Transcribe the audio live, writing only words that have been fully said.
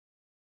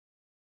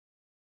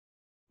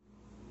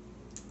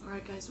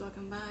Alright guys,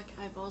 welcome back.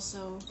 I've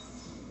also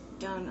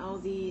done all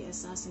the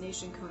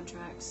assassination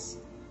contracts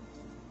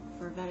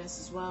for Venice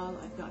as well.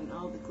 I've gotten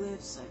all the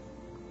glyphs.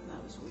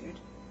 That was weird.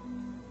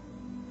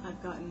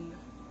 I've gotten...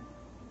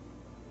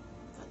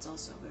 That's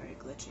also very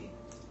glitchy.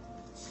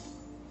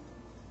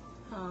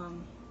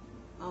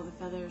 All the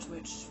feathers,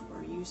 which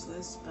were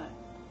useless, but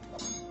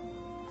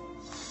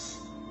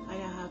I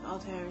now have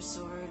Altair's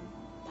sword.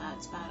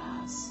 That's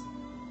badass.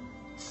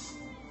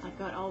 I've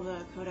got all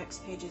the codex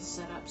pages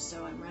set up,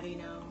 so I'm ready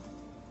now.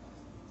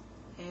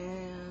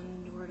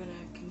 And we're gonna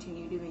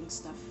continue doing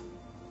stuff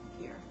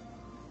here.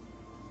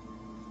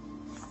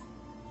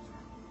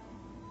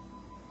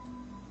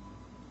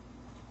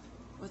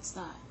 What's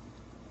that?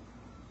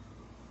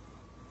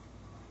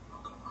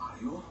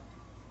 Mario?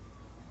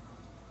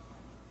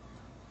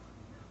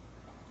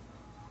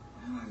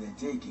 Where are they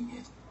taking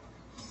it?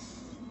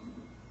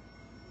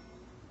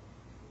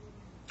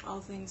 All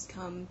things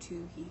come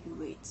to he who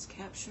waits.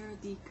 Capture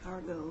the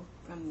cargo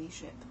from the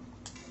ship.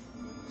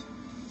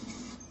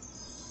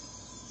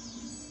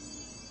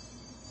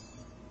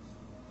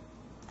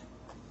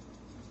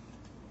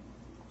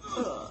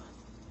 Ugh.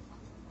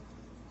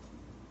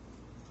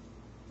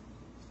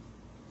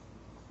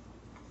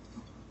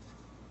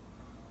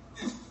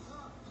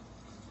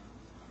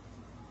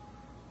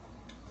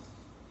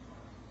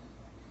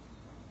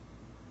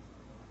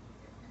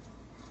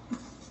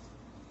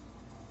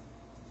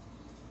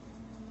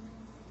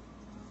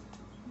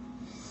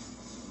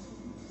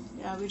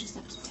 Yeah, we just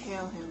have to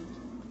tail him.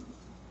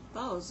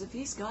 Bowles, if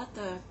he's got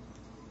the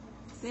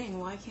thing,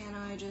 why can't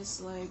I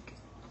just, like...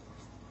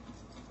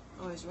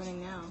 Oh, he's running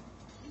now.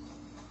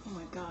 Oh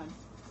my god,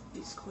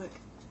 he's quick.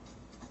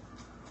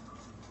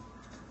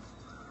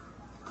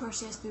 Of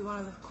course, he has to be one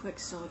of the quick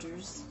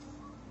soldiers.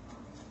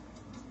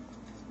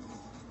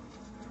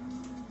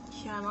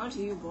 Yeah, I'm onto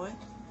you, boy.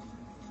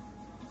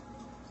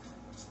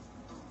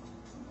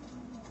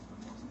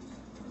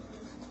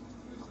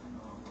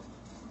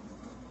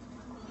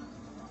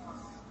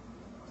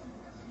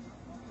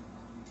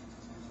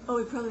 Oh,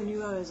 he probably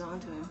knew I was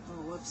onto him.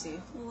 Oh, whoopsie.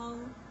 Hello.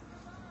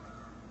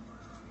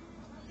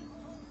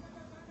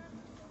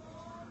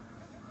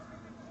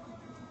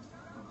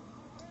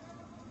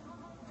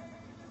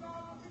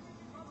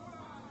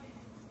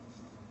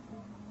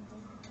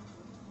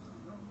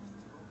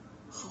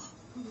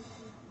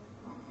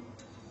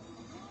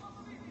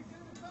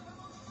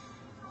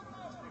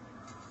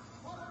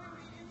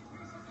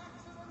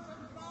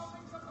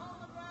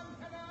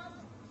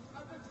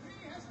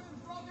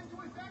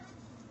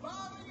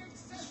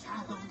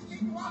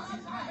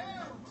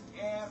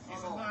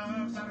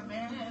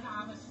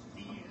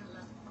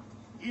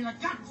 He'll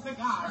gut the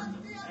guard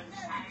and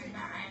hang their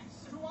heads.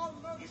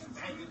 His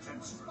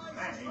vengeance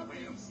they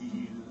will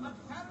feel. A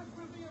tariff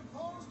will be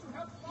imposed to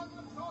help fund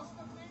the cost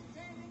of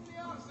maintaining the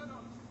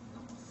arsenal.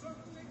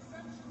 Certain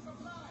exemptions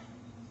apply.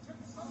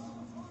 Consult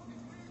the full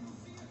decree to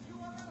see if you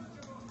are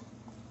eligible.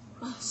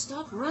 Oh,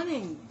 stop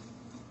running!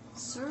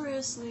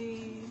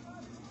 Seriously.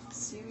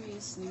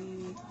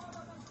 Seriously.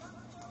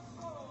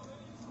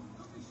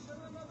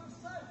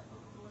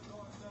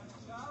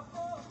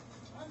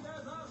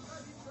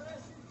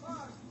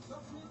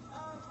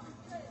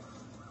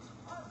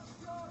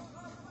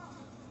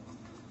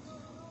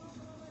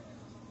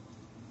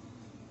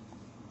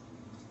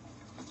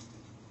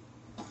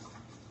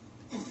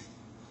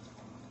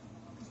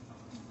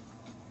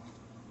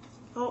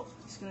 Oh,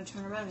 he's gonna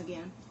turn around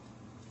again.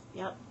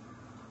 Yep.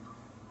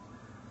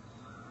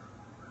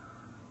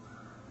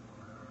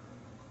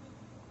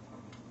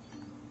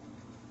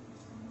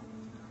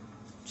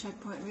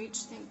 Checkpoint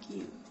reached, thank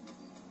you.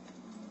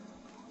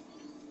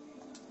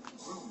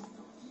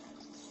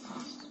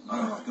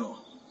 Alright, go.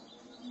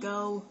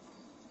 Go.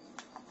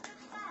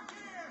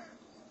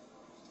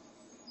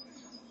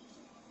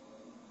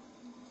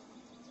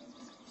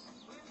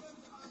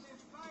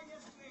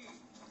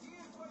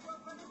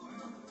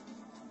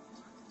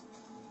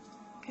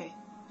 Okay.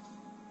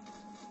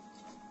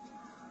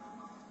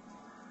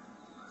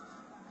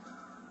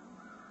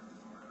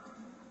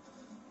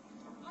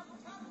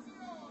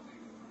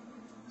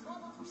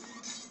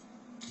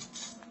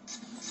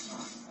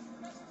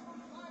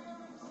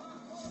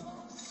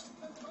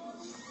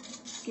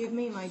 Give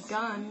me my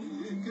gun.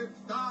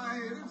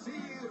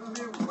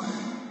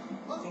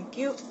 Thank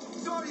you.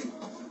 Sorry!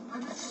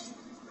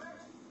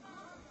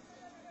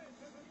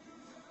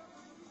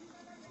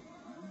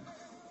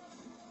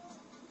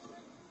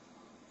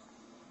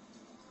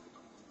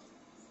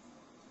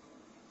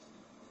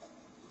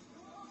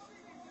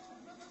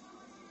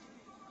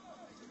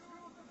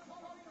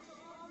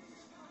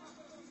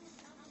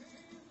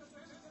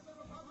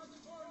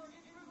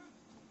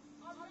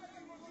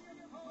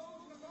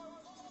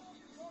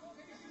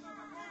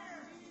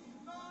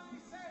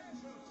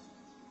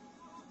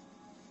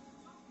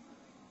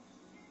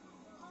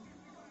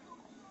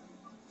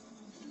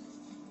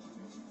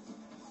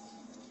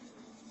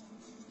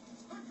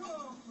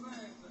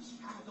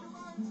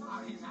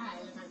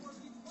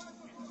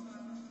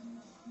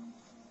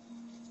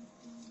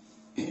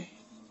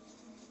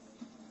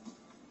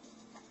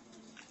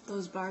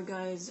 Those bar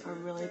guys are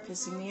really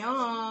pissing me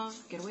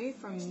off. Get away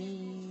from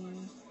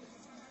me.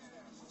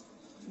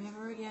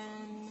 Never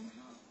again.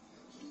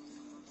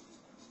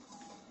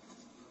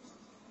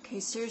 Okay,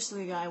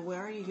 seriously, guy,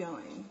 where are you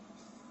going?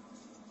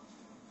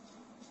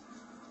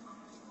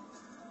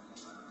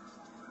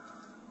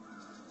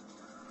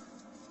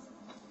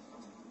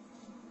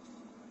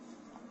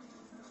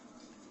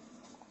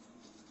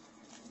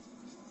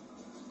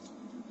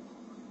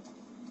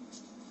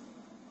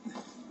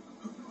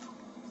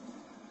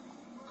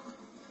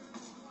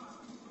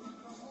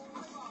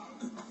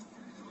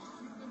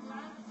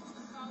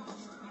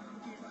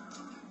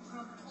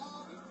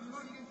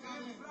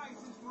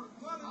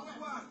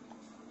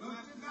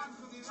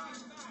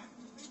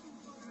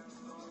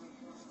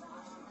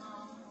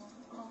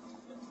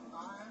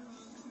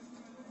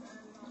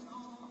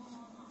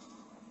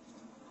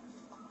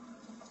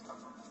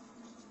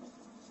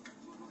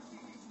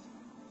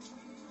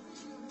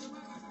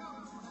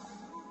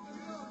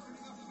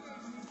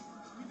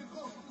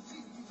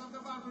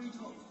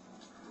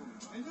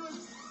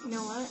 You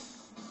know what?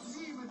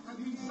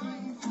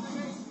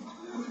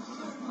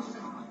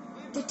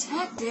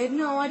 Detected?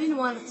 No, I didn't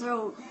want to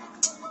throw...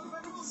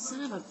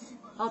 Son of a...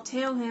 I'll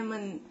tail him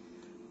and...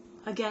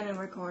 again and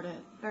record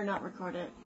it. Or not record it.